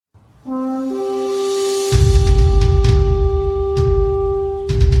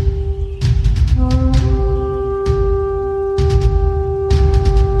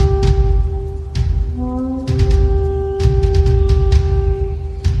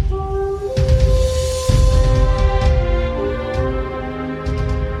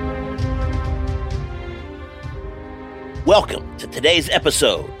Welcome to today's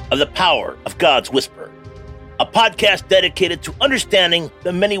episode of The Power of God's Whisper, a podcast dedicated to understanding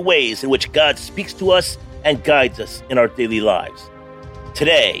the many ways in which God speaks to us and guides us in our daily lives.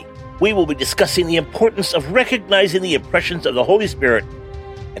 Today, we will be discussing the importance of recognizing the impressions of the Holy Spirit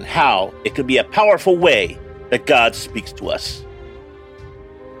and how it can be a powerful way that God speaks to us.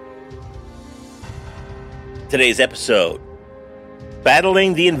 Today's episode,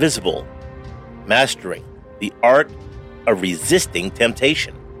 Battling the Invisible, Mastering the Art of Resisting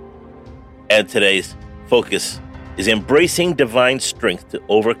Temptation. And today's focus is embracing divine strength to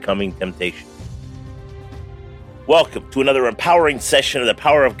overcoming temptation. Welcome to another empowering session of the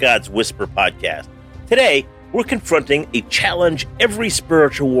Power of God's Whisper podcast. Today, we're confronting a challenge every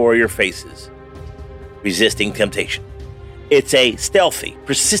spiritual warrior faces: resisting temptation. It's a stealthy,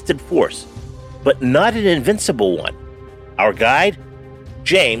 persistent force, but not an invincible one. Our guide,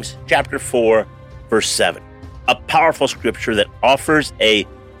 James chapter 4, verse 7. A powerful scripture that offers a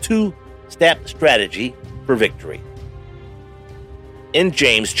two-step strategy for victory. In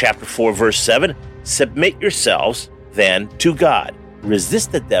James chapter 4, verse 7, submit yourselves then to God.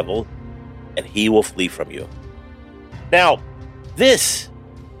 Resist the devil, and he will flee from you. Now, this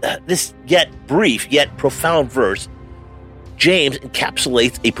yet brief, yet profound verse, James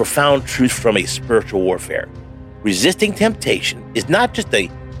encapsulates a profound truth from a spiritual warfare. Resisting temptation is not just a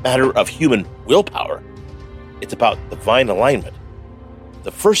matter of human willpower. It's about divine alignment.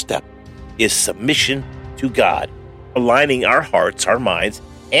 The first step is submission to God, aligning our hearts, our minds,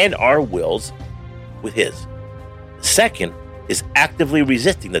 and our wills with His. The second is actively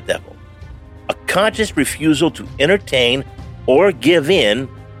resisting the devil, a conscious refusal to entertain or give in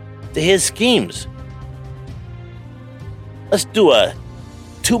to his schemes. Let's do a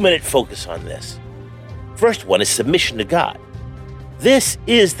 2-minute focus on this. First one is submission to God. This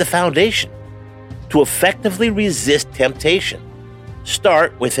is the foundation to effectively resist temptation.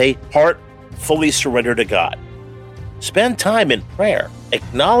 Start with a heart fully surrendered to God. Spend time in prayer.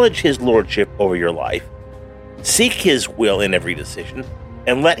 Acknowledge His lordship over your life. Seek His will in every decision,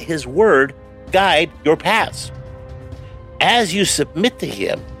 and let His word guide your paths. As you submit to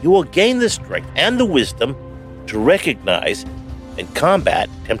Him, you will gain the strength and the wisdom to recognize and combat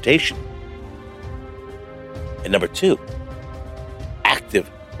temptation. And number 2, active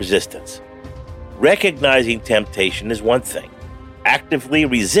resistance. Recognizing temptation is one thing. Actively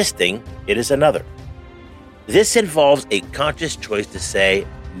resisting it is another. This involves a conscious choice to say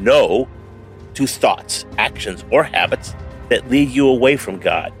no to thoughts, actions, or habits that lead you away from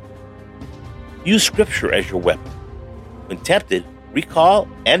God. Use Scripture as your weapon. When tempted, recall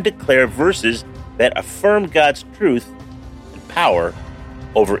and declare verses that affirm God's truth and power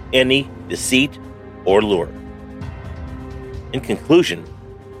over any deceit or lure. In conclusion,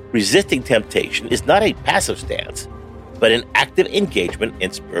 resisting temptation is not a passive stance, but an active engagement in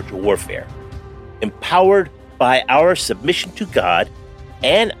spiritual warfare, empowered by our submission to God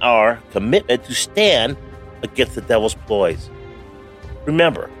and our commitment to stand against the devil's ploys.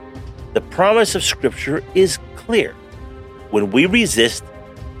 Remember, the promise of Scripture is clear. When we resist,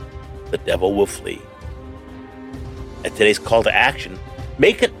 the devil will flee. At today's call to action,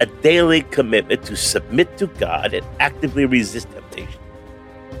 make it a daily commitment to submit to God and actively resist temptation.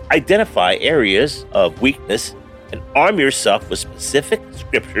 Identify areas of weakness and arm yourself with specific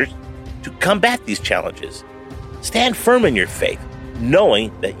scriptures to combat these challenges. Stand firm in your faith,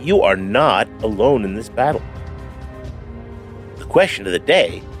 knowing that you are not alone in this battle. The question of the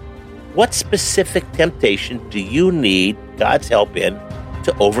day: what specific temptation do you need God's help in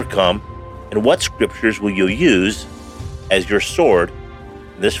to overcome, and what scriptures will you use as your sword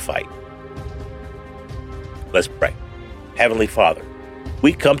in this fight? Let's pray. Heavenly Father,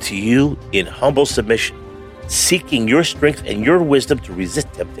 we come to you in humble submission, seeking your strength and your wisdom to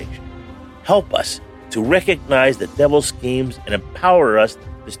resist temptation. Help us to recognize the devil's schemes and empower us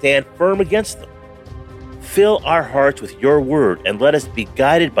to stand firm against them. Fill our hearts with your word and let us be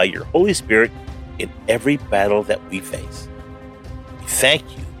guided by your Holy Spirit in every battle that we face. We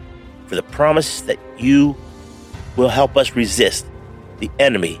thank you for the promise that you will help us resist the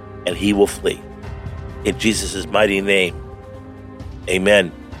enemy and he will flee. In Jesus' mighty name,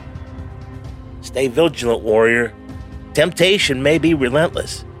 amen. Stay vigilant, warrior. Temptation may be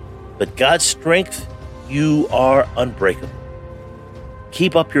relentless, but God's strength, you are unbreakable.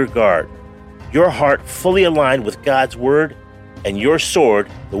 Keep up your guard, your heart fully aligned with God's word, and your sword,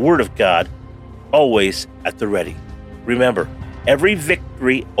 the word of God, always at the ready. Remember, every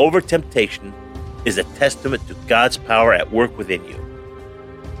victory over temptation is a testament to God's power at work within you.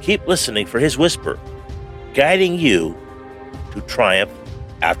 Keep listening for His whisper, guiding you to triumph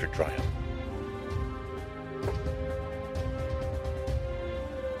after triumph.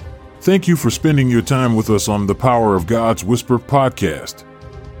 Thank you for spending your time with us on the Power of God's Whisper podcast.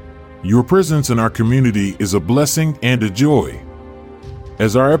 Your presence in our community is a blessing and a joy.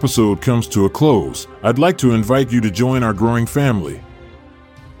 As our episode comes to a close, I'd like to invite you to join our growing family.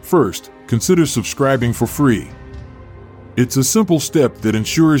 First, consider subscribing for free. It's a simple step that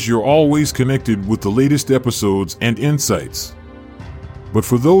ensures you're always connected with the latest episodes and insights. But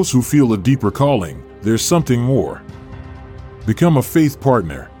for those who feel a deeper calling, there's something more. Become a faith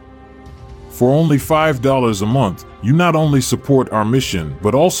partner. For only $5 a month, you not only support our mission,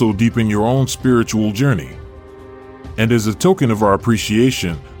 but also deepen your own spiritual journey. And as a token of our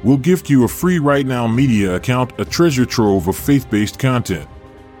appreciation, we'll gift you a free Right Now Media account, a treasure trove of faith-based content.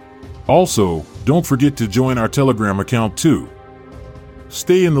 Also, don't forget to join our Telegram account too.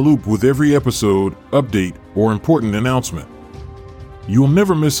 Stay in the loop with every episode, update, or important announcement. You'll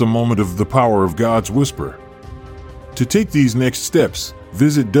never miss a moment of the power of God's Whisper. To take these next steps,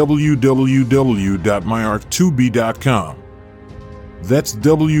 visit www.myark2b.com. That's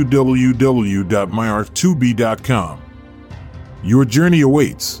www.myark2b.com. Your journey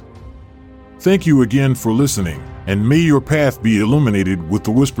awaits. Thank you again for listening, and may your path be illuminated with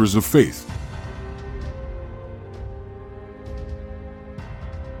the whispers of faith.